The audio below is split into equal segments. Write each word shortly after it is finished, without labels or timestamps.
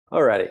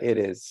Alrighty, it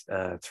is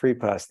 3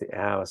 past the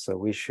hour, so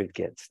we should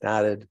get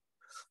started.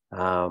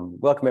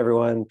 Welcome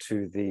everyone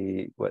to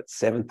the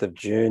 7th of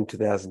June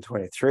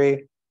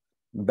 2023,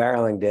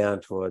 barreling down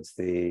towards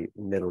the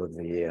middle of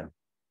the year.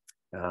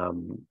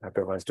 Hope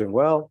everyone's doing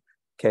well.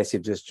 In case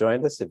you've just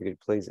joined us, if you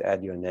could please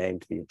add your name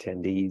to the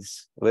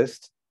attendees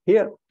list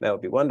here, that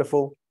would be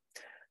wonderful.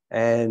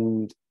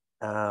 And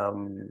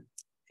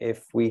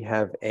if we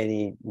have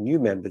any new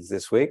members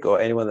this week,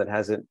 or anyone that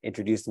hasn't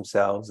introduced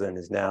themselves and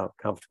is now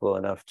comfortable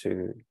enough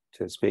to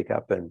speak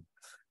up and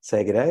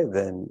say good day,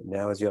 then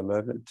now is your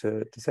moment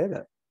to say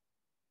that.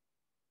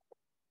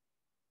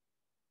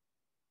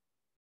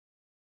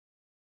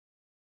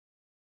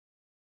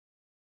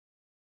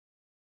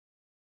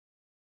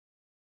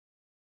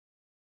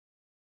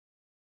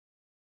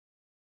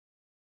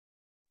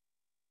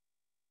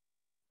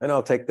 And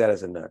I'll take that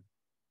as a no.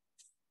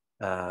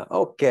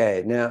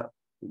 Okay, now,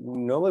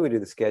 normally we do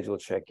the schedule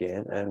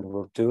check-in and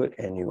we'll do it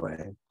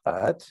anyway,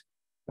 but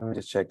let me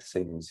just check to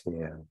see who's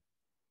here.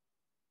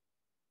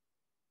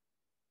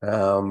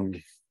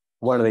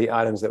 One of the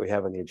items that we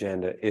have on the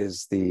agenda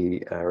is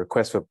the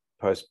request for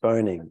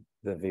postponing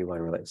the V1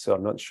 release. So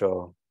I'm not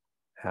sure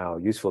how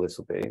useful this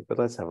will be, but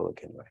let's have a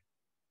look anyway.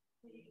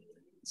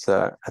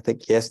 So I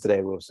think yesterday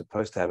we were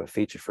supposed to have a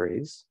feature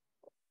freeze.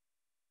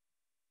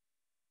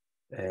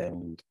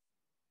 And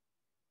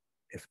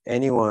if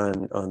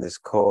anyone on this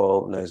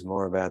call knows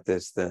more about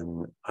this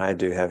than I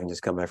do, having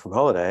just come back from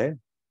holiday,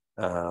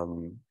 I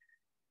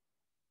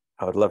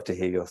would love to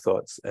hear your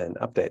thoughts and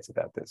updates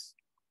about this.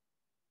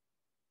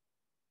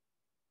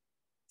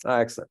 Oh,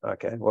 excellent.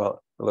 Okay.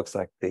 Well, it looks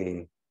like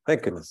thank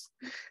goodness,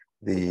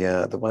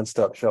 the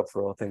one-stop shop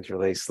for all things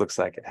release looks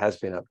like it has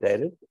been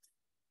updated.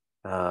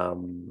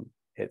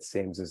 It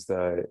seems as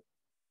though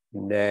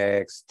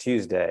next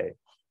Tuesday,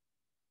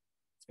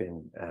 it's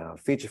been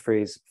feature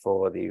freeze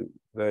for the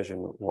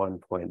version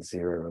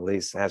 1.0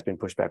 release. It has been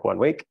pushed back 1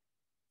 week.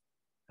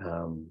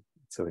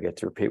 So we get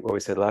to repeat what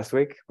we said last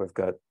week. We've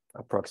got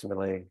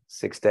approximately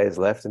 6 days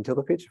left until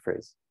the feature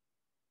freeze.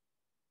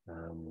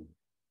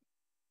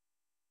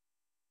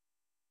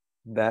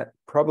 That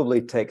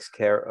probably takes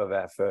care of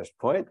our first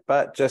point,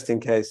 but just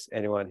in case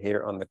anyone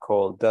here on the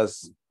call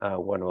does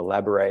want to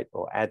elaborate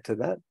or add to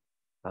that,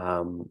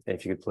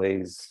 if you could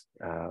please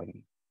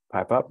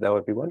pipe up, that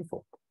would be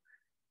wonderful.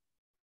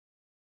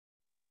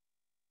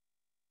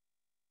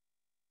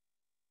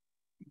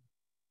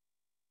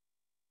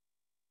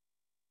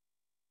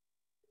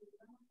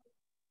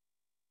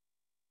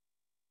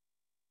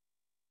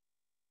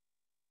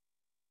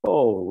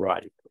 All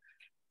right.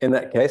 In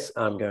that case,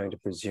 I'm going to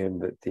presume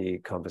that the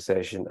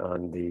conversation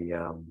on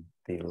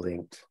the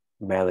linked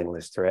mailing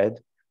list thread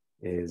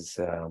is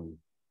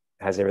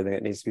has everything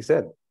that needs to be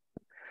said.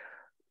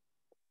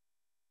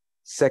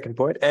 Second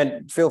point,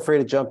 and feel free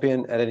to jump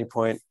in at any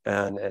point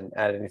and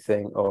add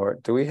anything. Or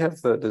do we have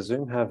does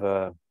Zoom have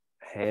a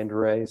hand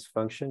raise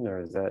function, or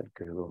is that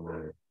Google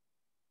Meet?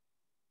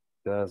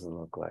 Doesn't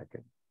look like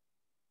it.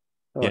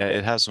 Oh, yeah, okay.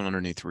 It has one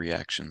underneath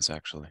reactions,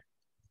 actually.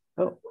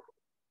 Oh,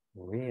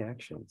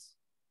 reactions.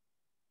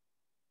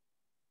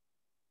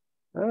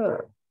 Ah,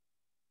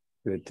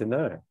 good to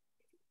know.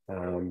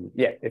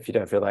 Yeah, if you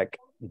don't feel like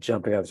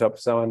jumping over top of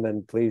someone,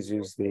 then please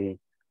use the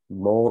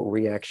more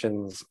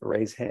reactions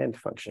raise hand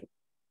function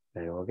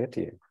and we'll get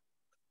to you.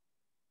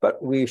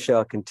 But we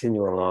shall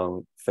continue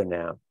along for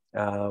now.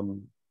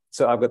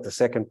 So I've got the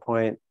second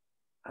point.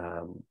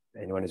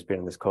 Anyone who's been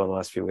on this call in the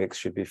last few weeks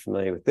should be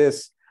familiar with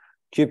this.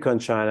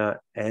 KubeCon China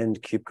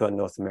and KubeCon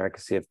North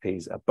America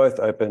CFPs are both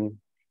open.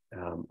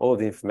 All of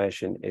the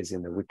information is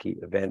in the wiki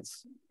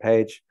events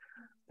page.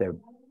 The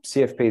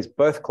CFPs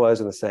both close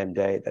on the same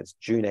day, that's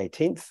June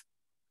 18th,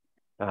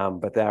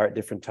 but they are at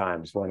different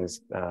times. One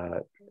is,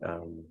 the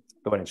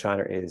one in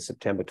China is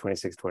September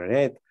 26th,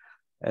 28th,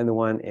 and the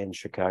one in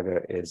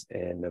Chicago is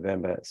in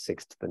November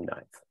 6th to the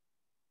 9th.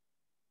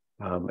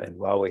 And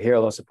while we're here,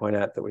 I'll also point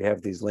out that we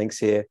have these links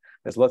here.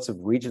 There's lots of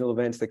regional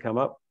events that come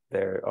up.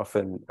 They're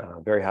often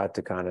very hard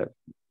to kind of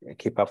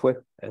keep up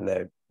with, and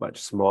they're much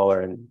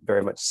smaller and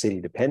very much city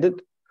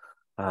dependent.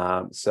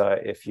 So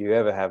if you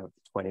ever have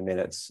 20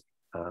 minutes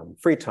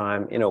free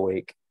time in a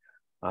week,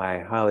 I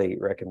highly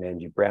recommend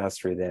you browse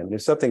through them. And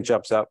if something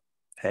jumps up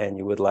and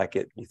you would like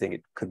it, you think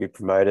it could be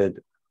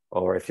promoted,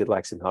 or if you'd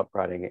like some help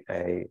writing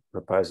a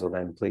proposal,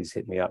 then please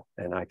hit me up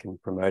and I can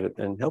promote it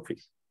and help you.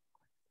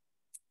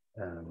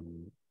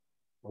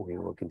 We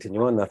will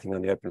continue on, nothing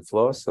on the open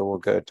floor, so we'll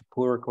go to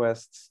pull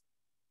requests.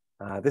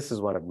 This is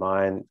one of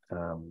mine.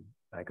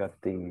 I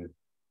got the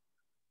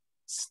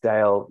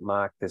stale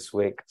mark this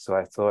week, so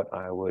I thought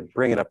I would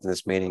bring it up in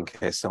this meeting in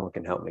case someone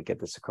can help me get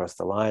this across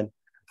the line.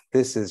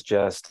 This is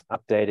just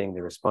updating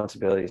the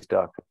responsibilities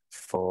doc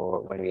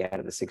for when we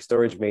added the 6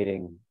 storage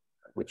meeting,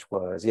 which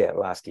was,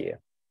 last year.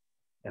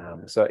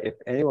 So if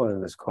anyone in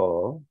this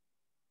call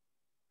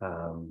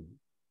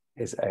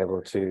is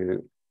able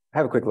to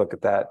have a quick look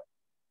at that.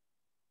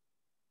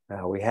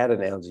 We had an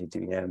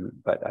LGDM,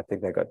 but I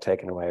think they got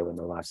taken away when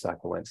the life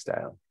cycle went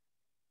stale.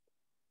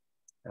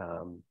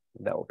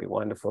 That would be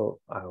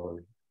wonderful. I will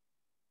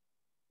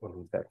We'll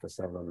leave that for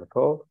someone on the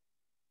call.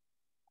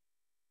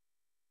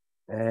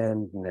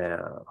 And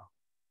now,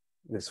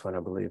 this one I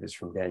believe is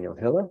from Daniel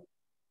Hiller.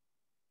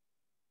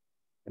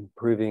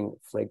 Improving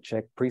flake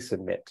check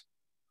pre-submit.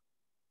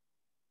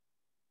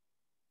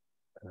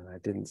 I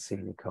didn't see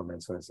any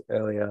comments on this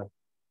earlier.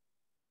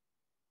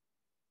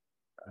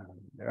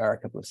 There are a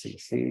couple of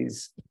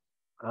CCs.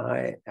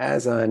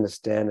 As I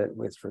understand it,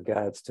 with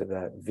regards to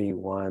that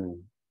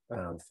V1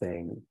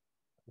 thing,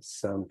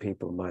 some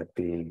people might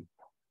be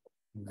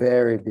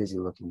very busy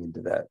looking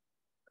into that.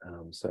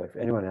 So if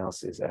anyone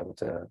else is able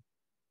to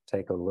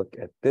take a look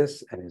at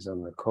this and is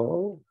on the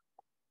call.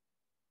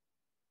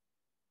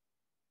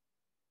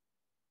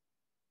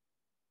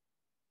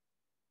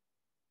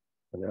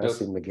 And I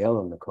see Miguel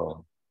on the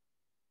call.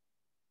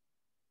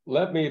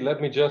 Let me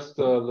just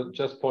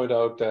point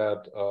out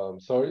that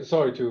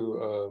sorry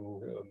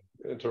to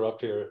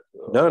interrupt here.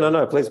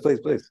 No, please.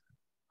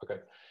 Okay,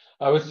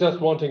 I was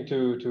just wanting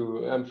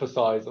to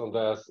emphasize on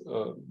this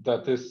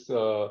that this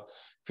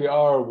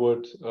PR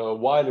would,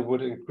 while it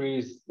would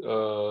increase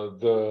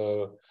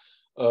the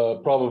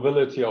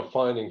probability of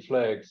finding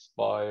flags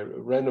by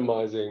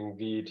randomizing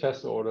the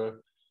test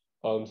order.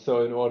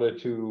 So in order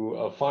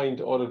to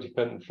find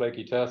order-dependent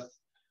flaky tests,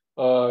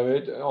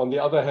 on the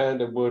other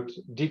hand, it would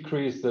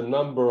decrease the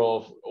number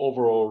of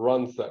overall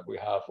runs that we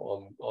have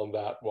on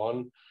that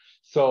one.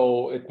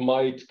 So it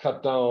might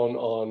cut down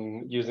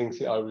on using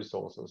CI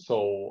resources.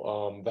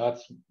 So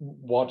that's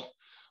what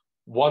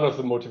one of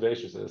the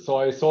motivations is. So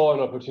I saw an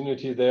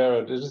opportunity there,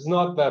 and it is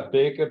not that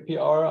big a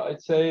PR,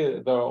 I'd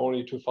say. There are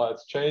only 2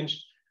 files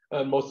changed,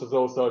 and most of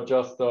those are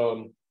just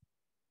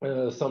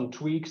some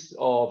tweaks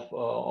of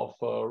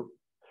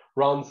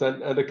runs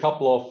and a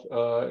couple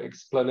of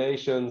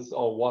explanations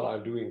of what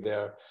I'm doing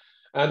there.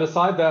 And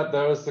aside that,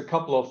 there's a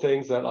couple of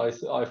things that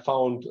I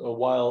found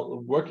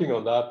while working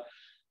on that,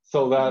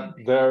 so that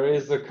there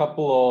is a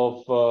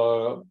couple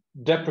of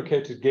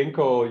deprecated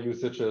Ginkgo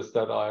usages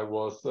that I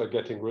was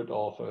getting rid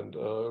of and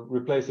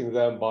replacing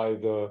them by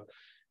the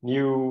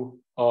new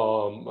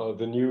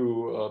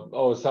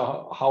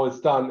so how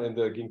it's done in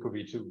the Ginkgo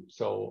v2.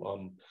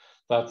 So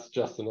that's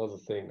just another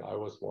thing I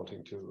was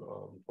wanting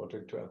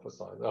to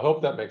emphasize. I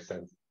hope that makes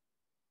sense.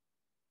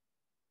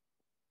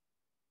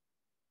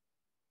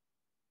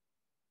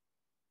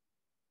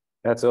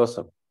 That's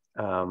awesome.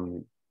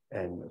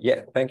 And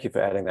yeah, thank you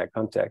for adding that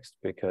context,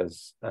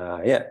 because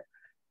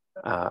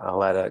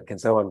I'll add can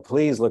someone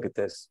please look at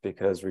this,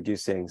 because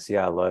reducing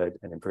CR load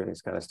and improving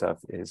this kind of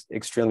stuff is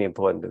extremely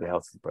important to the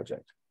health of the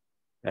project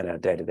and our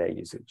day-to-day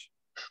usage.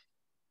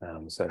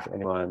 So if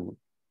anyone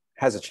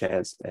has a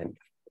chance and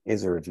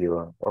is a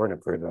reviewer or an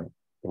improver,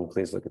 can you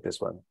please look at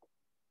this one?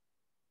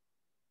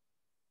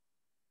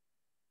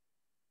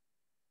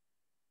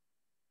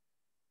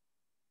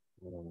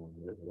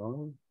 Move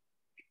along.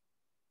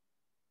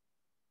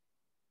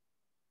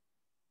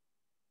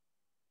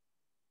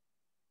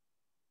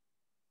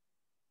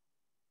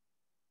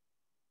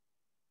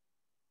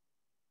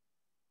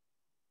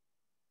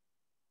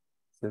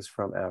 This is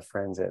from our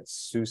friends at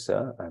SUSE,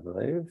 I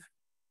believe.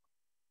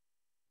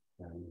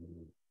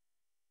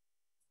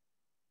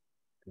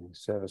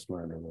 Service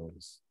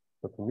monitors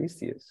for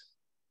Prometheus.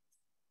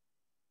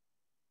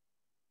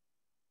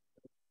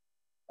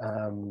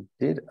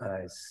 Did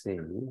I see?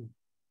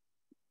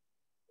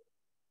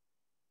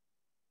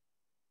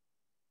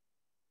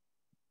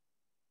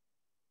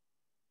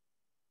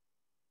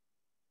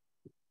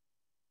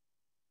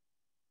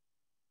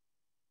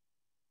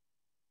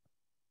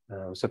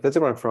 So if there's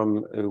anyone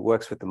who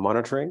works with the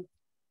monitoring,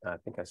 I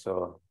think I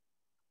saw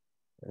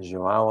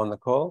Joao on the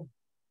call.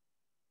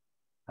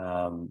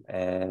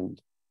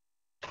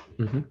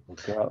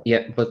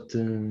 Yeah, but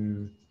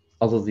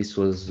although this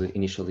was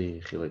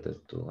initially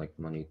related to like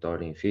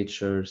monitoring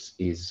features,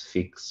 his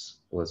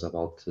fix was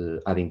about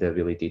adding the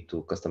ability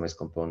to customize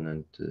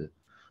component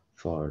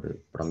for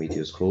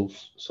Prometheus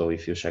rules. So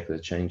if you check the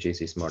changes,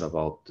 it's more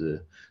about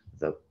the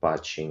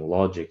patching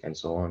logic and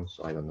so on.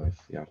 So I don't know if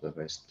you are the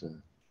best.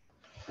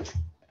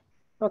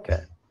 Okay.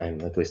 I'm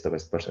at least the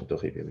best person to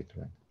review it.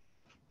 Right?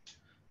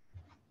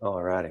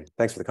 All righty.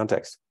 Thanks for the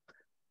context.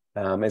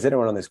 Is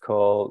anyone on this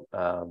call,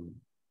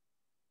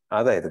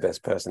 are they the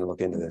best person to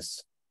look into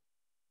this?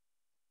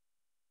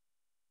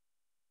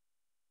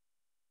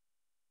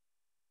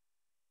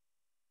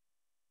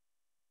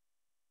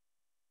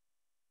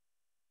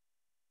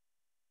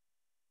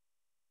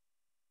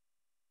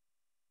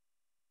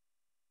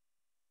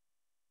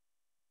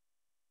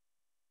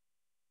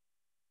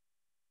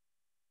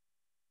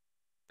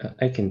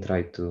 I can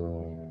try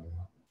to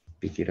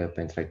pick it up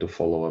and try to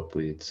follow up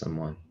with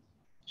someone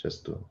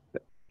just to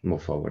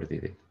move forward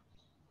with it.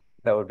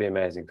 That would be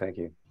amazing. Thank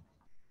you.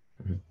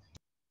 Mm-hmm.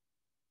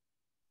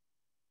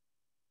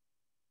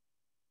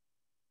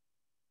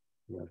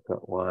 I've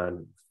got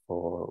one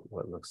for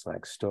what looks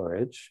like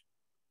storage.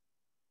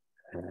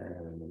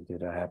 And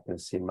did I happen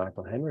to see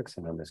Michael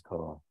Henriksen on this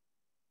call?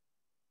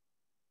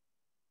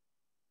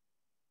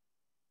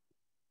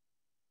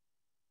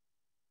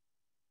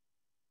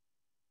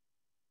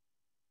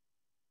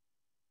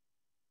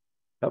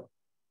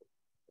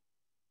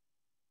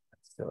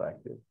 Still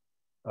active.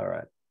 All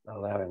right.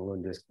 Allowing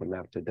Lundisk to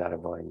map to data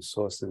volume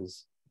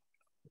sources.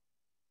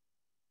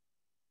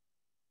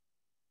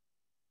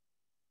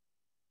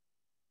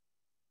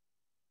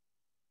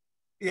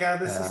 Yeah,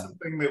 this is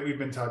something that we've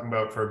been talking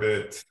about for a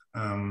bit.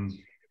 I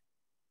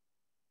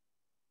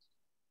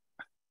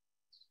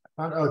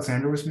thought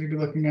Alexander was maybe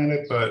looking at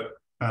it, but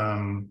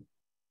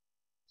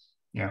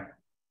yeah.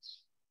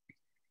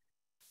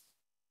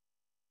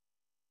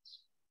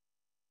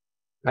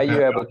 Are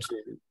you able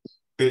to?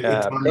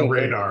 It's on the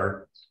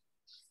radar.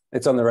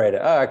 It's on the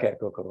radar. Oh, okay,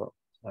 cool, cool, cool.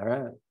 All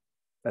right.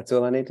 That's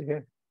all I need to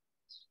hear.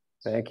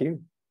 Thank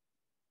you.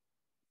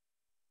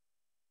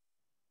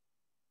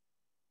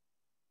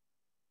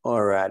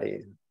 All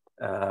righty.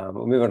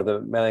 We'll move on to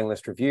the mailing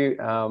list review.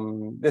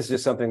 This is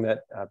just something that,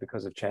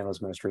 because of Chandler's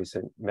most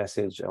recent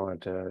message, I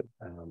wanted to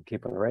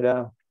keep on the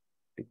radar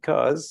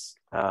because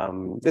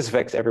this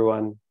affects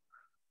everyone.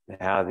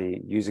 How the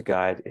user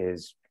guide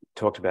is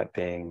talked about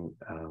being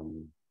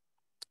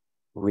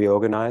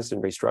reorganized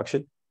and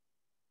restructured.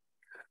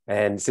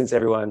 And since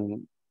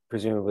everyone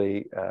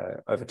presumably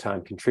over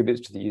time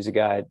contributes to the user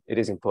guide, it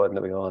is important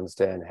that we all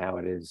understand how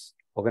it is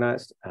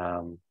organized.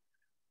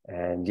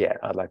 And yeah,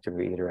 I'd like to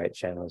reiterate,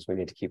 channels, we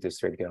need to keep this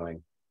thread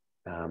going.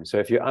 So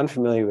if you're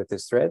unfamiliar with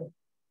this thread,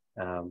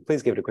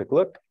 please give it a quick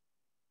look.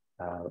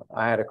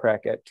 I had a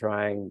crack at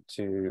trying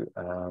to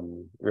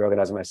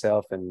reorganize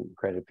myself and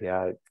create a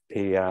PR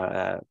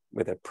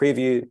with a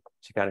preview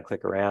to kind of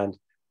click around.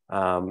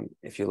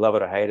 If you love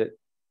it or hate it,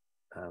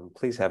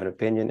 please have an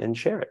opinion and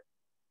share it.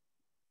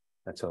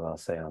 That's all I'll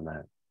say on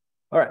that.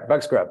 All right,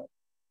 bug scrub.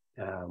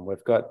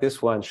 We've got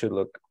this one, should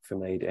look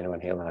familiar to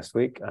anyone here last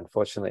week.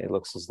 Unfortunately, it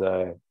looks as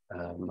though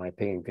my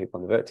pinging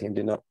people on the Virt team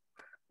did not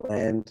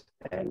land,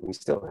 and we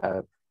still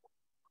have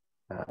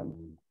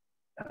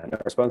no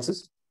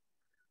responses.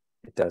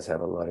 It does have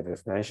a lot of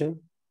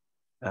information.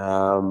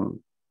 I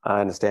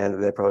understand that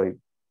they're probably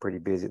pretty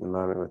busy at the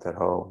moment with that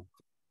whole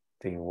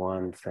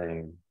V1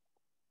 thing.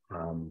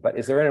 But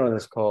is there anyone on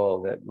this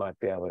call that might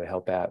be able to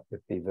help out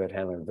with the Virt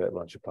handler and Virt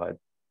launcher pod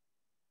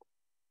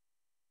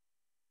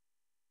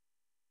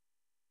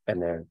and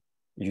their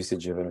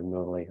usage of an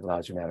abnormally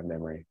large amount of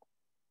memory?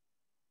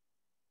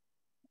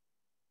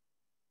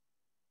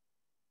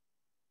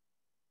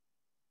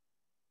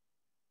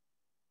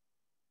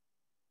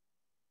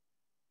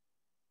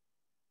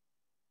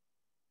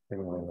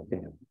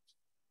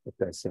 If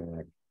they seem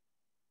like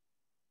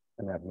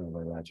an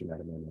abnormally large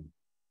amount of memory.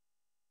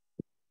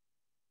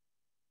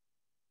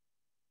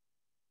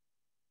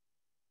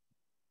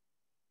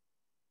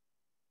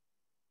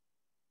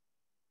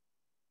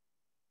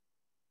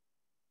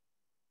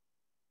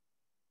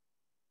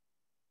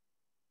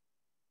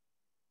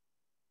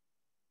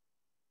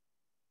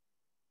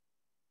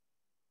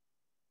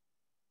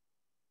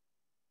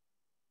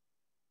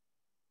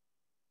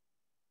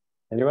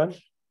 Anyone?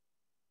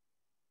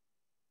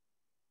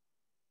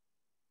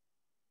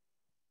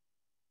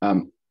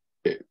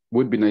 It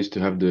would be nice to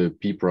have the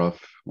pprof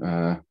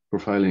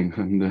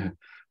profiling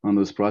on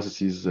those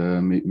processes.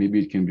 Maybe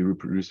it can be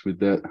reproduced with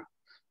that.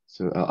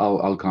 So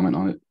I'll comment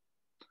on it.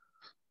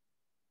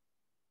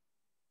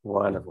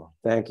 Wonderful,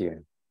 thank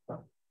you.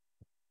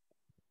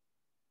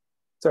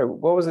 So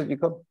what was it you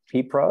called?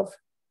 pprof?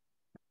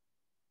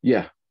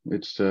 Yeah,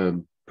 it's a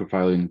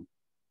profiling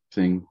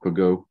thing for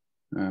Go.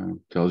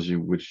 Tells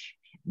you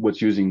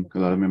what's using a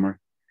lot of memory.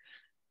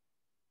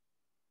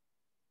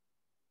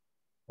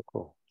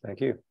 Cool,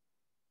 thank you.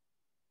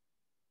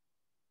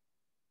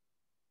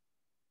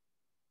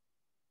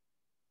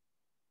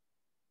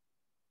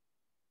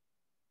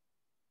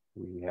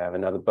 We have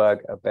another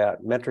bug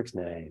about metrics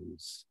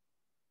names.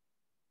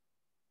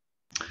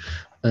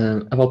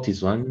 About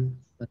this one,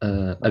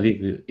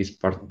 Aviv is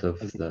part of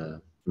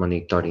the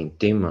monitoring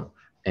team,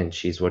 and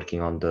she's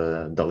working on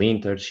the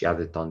linter. She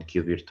added on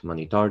KubeVirt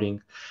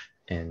monitoring,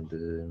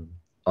 and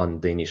on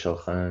the initial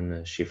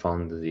run, she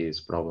found these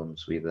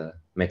problems with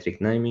metric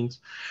namings.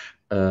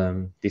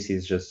 This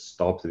is just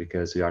stopped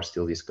because we are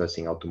still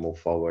discussing how to move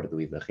forward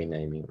with the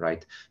renaming,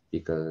 right?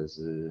 Because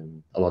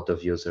a lot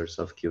of users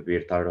of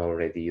KubeVirt are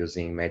already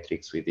using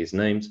metrics with these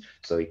names,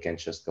 so we can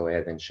just go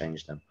ahead and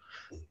change them.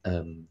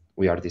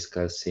 We are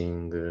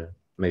discussing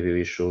maybe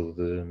we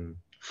should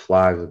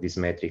flag these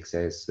metrics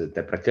as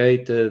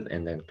deprecated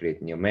and then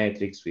create new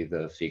metrics with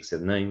fixed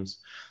names.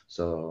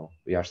 So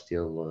we are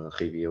still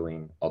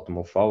reviewing how to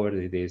move forward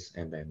with this,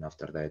 and then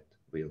after that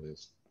we will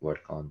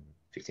work on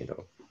fixing the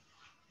bug.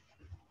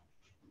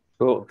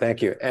 Cool,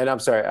 thank you. And I'm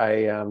sorry,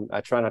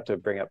 I try not to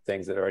bring up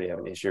things that already have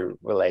an issue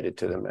related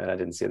to them, and I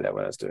didn't see that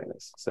when I was doing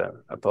this. So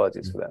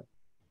apologies for that.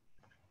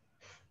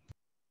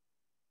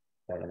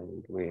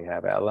 And we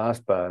have our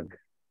last bug.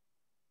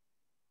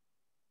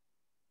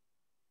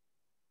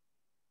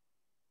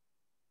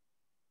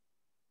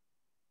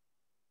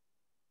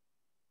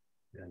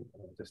 And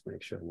I'll just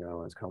make sure no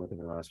one's commented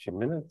in the last few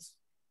minutes.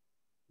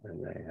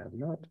 And they have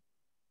not.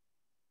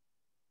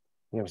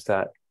 I'm going to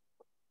start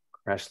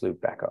crash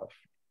loop back off.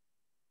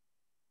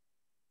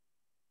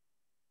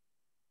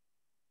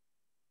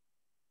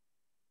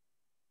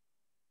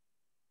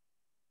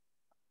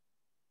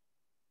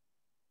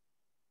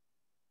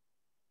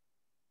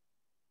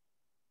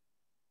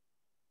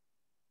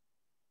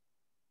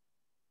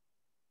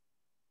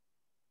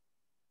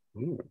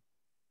 Hmm.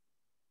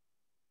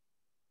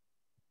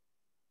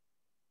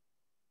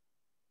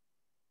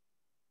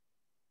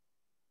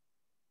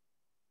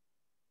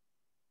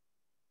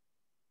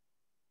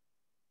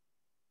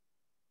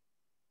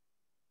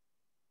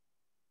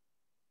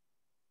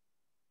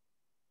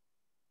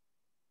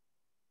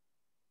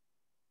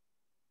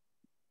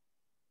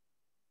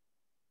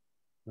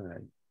 All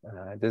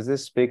right. Does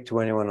this speak to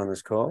anyone on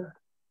this call?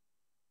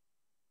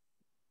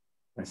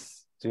 I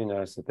do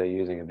notice that they're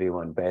using a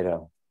V1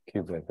 beta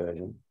KubeVirt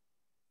version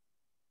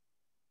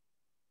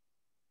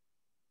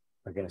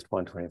against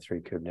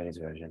 123 Kubernetes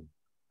version.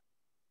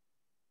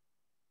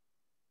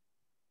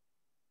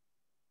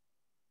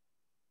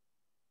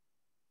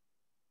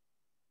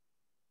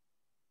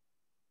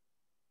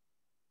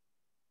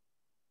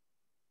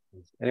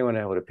 Is anyone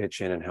able to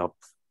pitch in and help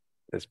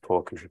this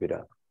poor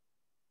contributor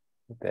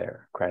with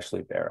their crash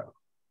loop error?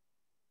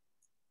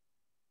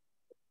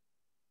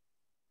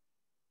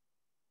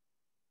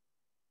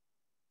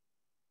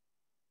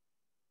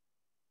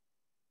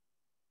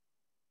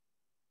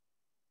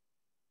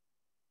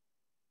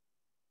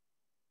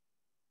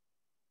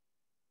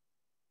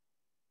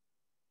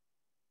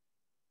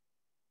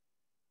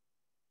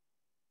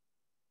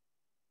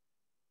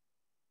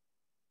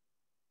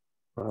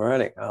 All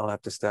righty, I'll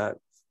have to start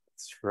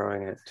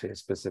throwing it to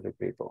specific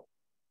people.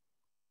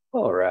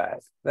 All right,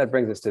 that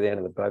brings us to the end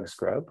of the bug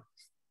scrub.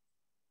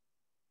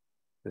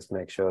 Just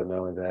make sure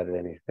no one's added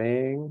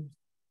anything.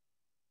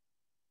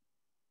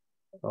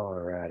 All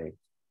righty.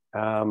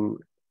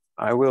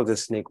 I will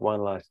just sneak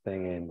one last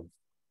thing in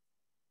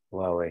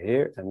while we're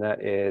here, and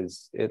that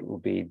is it will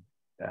be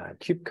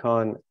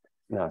KubeCon,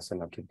 no, so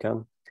not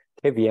KubeCon,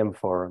 KVM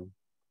Forum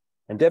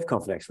and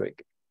DevConf next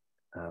week.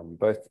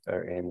 Both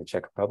are in the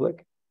Czech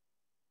Republic.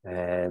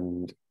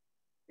 And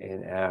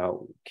in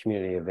our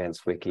community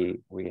events wiki,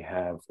 we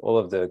have all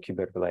of the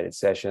KubeVirt related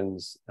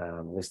sessions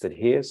listed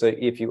here. So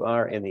if you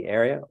are in the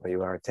area or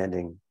you are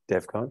attending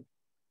DevCon,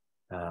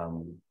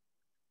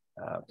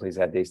 please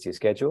add these to your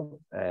schedule.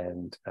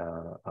 And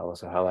I'll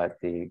also highlight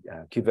the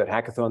KubeVirt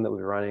hackathon that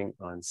we're running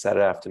on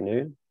Saturday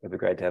afternoon. It'd be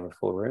great to have a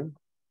full room.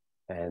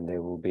 And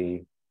there will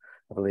be,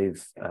 I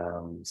believe,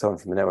 someone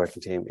from the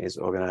networking team is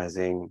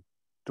organizing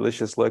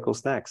delicious local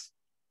snacks.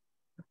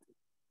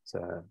 So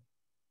it'd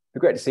be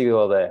great to see you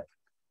all there.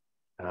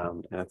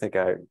 And I think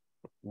I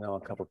know a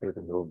couple of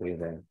people who will be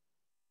there.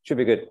 Should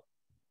be good.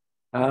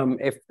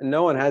 If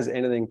no one has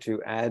anything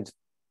to add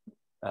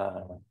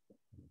to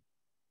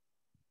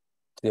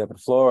the open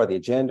floor or the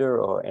agenda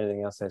or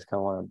anything else they just kind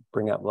of want to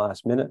bring up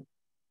last minute,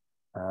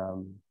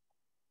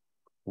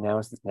 now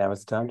is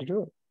the time to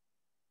do it.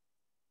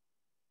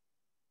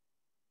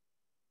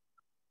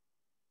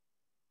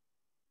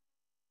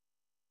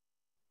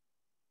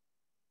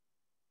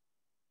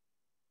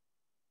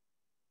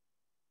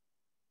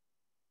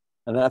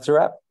 And that's a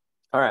wrap.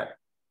 All right.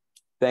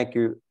 Thank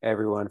you,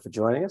 everyone, for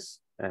joining us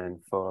and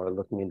for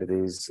looking into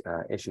these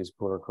issues,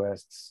 pull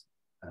requests,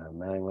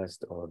 mailing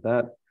list, all of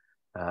that.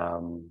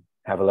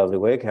 Have a lovely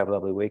week. Have a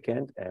lovely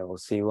weekend. And we'll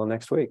see you all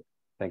next week.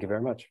 Thank you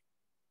very much.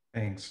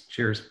 Thanks.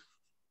 Cheers.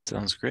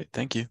 Sounds great.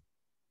 Thank you.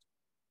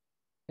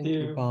 Thank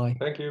you. Bye.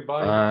 Thank you.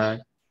 Bye. Bye.